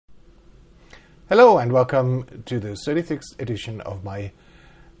Hello and welcome to the 36th edition of my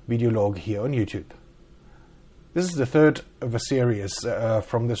video log here on YouTube. This is the third of a series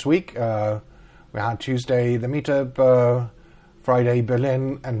from this week. We had Tuesday the meetup, Friday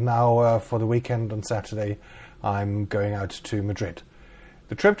Berlin, and now for the weekend on Saturday I'm going out to Madrid.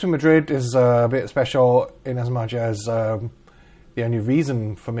 The trip to Madrid is a bit special in as much as the only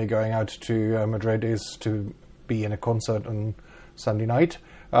reason for me going out to Madrid is to be in a concert on Sunday night.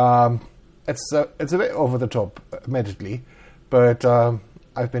 It's a bit over the top, admittedly, but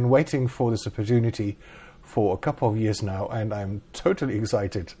I've been waiting for this opportunity for a couple of years now, and I'm totally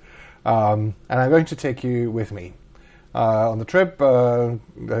excited. And I'm going to take you with me on the trip, the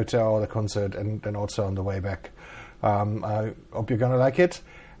hotel, the concert, and then also on the way back. I hope you're going to like it,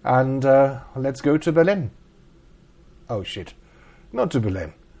 and let's go to Berlin. Oh shit, not to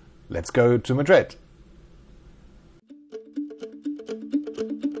Berlin. Let's go to Madrid.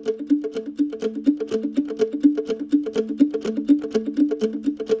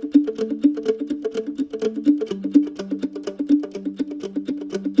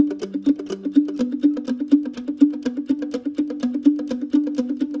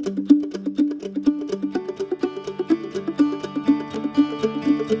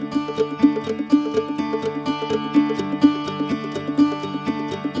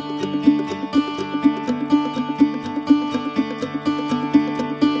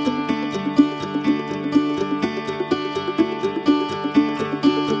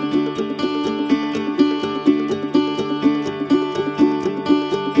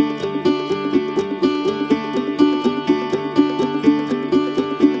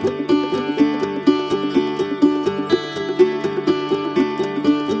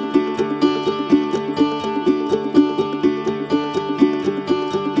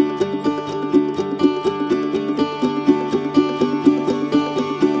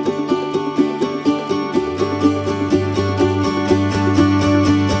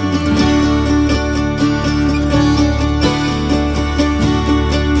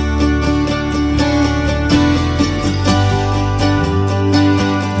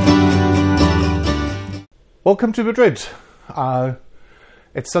 Welcome to Madrid.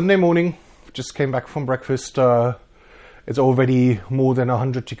 It's Sunday morning. Just came back from breakfast. It's already more than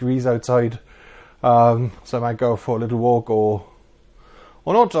 100 degrees outside, so I might go for a little walk or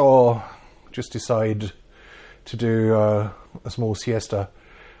not, or just decide to do a small siesta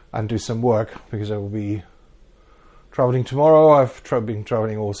and do some work because I will be traveling tomorrow. I've been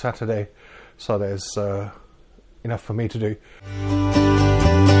traveling all Saturday, so there's enough for me to do.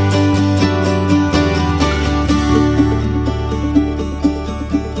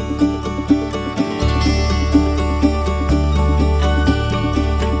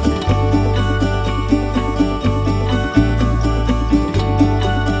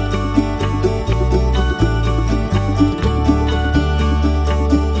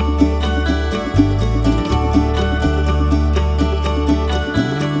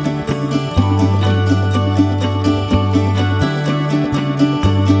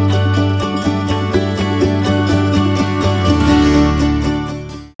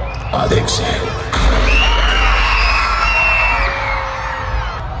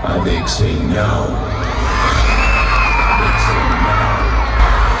 Adexe y Nau.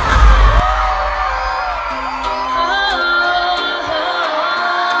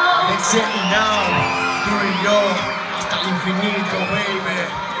 Adexe y Nau, tú y yo, hasta el infinito, baby.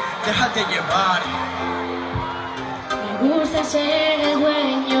 Déjate llevar. Me gusta ser el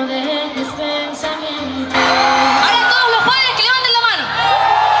dueño de tus pensamientos. Ahora todos los padres que levanten la mano.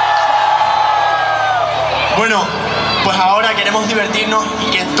 Bueno, pues ahora queremos divertirnos y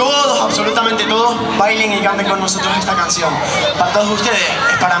que todos, absolutamente todos, bailen y canten con nosotros esta canción. Para todos ustedes,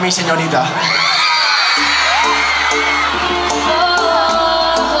 es para mí, señorita.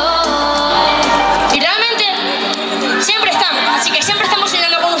 Y realmente siempre están, así que siempre estamos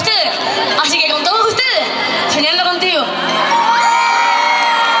soñando con ustedes. Así que con todos ustedes, soñando contigo.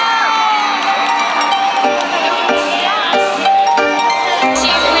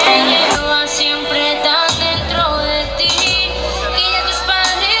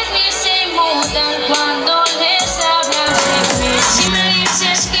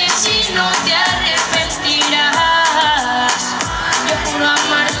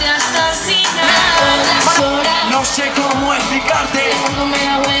 No sé cómo explicarte. Cuando me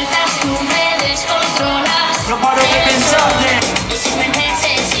da vueltas tú me descontrolas. No paro de pensarte. Y si me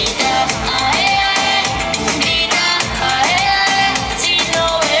necesitas, grita, si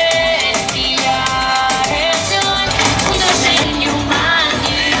lo ves, brillar el sol. Juntos en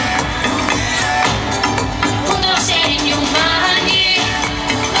Yumanji, juntos en Yumanji.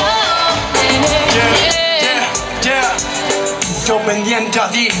 Oh, pendiente a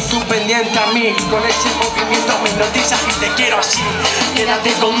ti, tú pendiente a mí. Con ese movimiento me hipnotizas y te quiero así.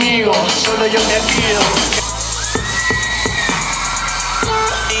 Quédate conmigo, solo yo te pido.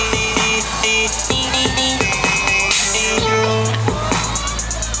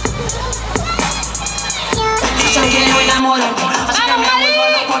 Dicen que no enamoran, así que me vuelvo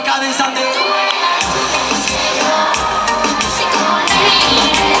loco acá de Sante.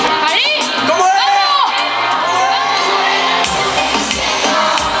 ¿Cómo es?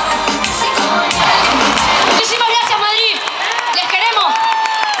 Muchísimas gracias, Madrid. Les queremos.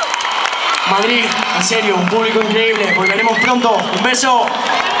 Madrid, en serio, un público increíble. Volveremos pronto. Un beso.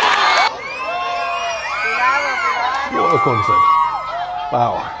 What a concert.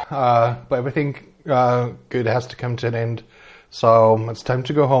 Wow. But everything good has to come to an end. So it's time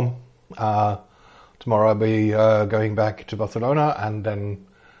to go home. Tomorrow I'll be going back to Barcelona and then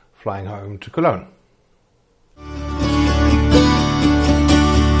flying home to Cologne.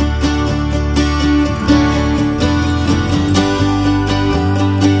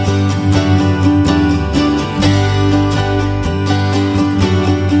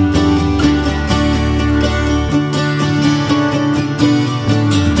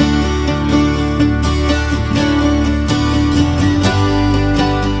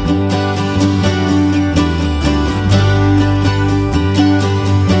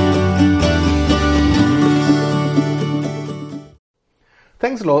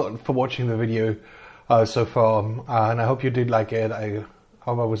 Thanks a lot for watching the video so far, and I hope you did like it. I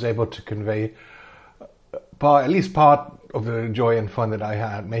hope I was able to convey at least part of the joy and fun that I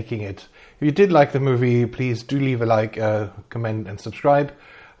had making it. If you did like the movie, please do leave a like, comment and subscribe.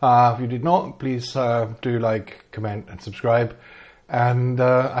 If you did not, please do like, comment and subscribe. And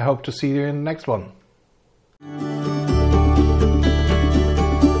I hope to see you in the next one.